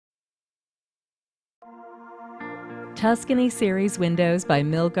Tuscany Series windows by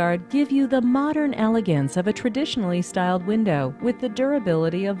MIlgard give you the modern elegance of a traditionally styled window with the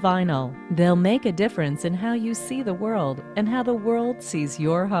durability of vinyl. They'll make a difference in how you see the world and how the world sees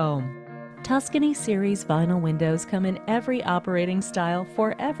your home. Tuscany Series vinyl windows come in every operating style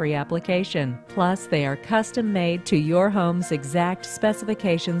for every application. Plus, they are custom made to your home's exact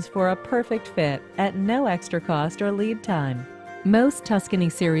specifications for a perfect fit at no extra cost or lead time. Most Tuscany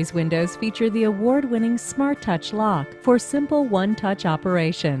Series windows feature the award-winning Smart Touch lock for simple one-touch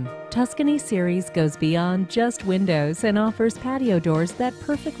operation. Tuscany Series goes beyond just windows and offers patio doors that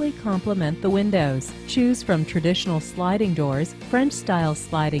perfectly complement the windows. Choose from traditional sliding doors, French-style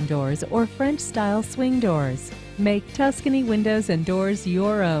sliding doors, or French-style swing doors. Make Tuscany windows and doors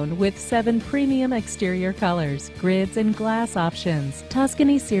your own with 7 premium exterior colors, grids, and glass options.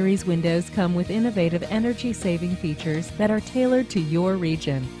 Tuscany Series windows come with innovative energy-saving features that are tailored to your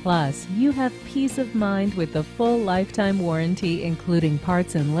region. Plus, you have peace of mind with the full lifetime warranty, including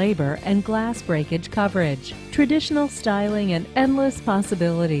parts and labor and glass breakage coverage. Traditional styling and endless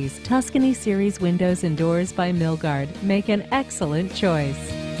possibilities. Tuscany Series windows and doors by MIlgard make an excellent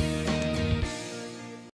choice.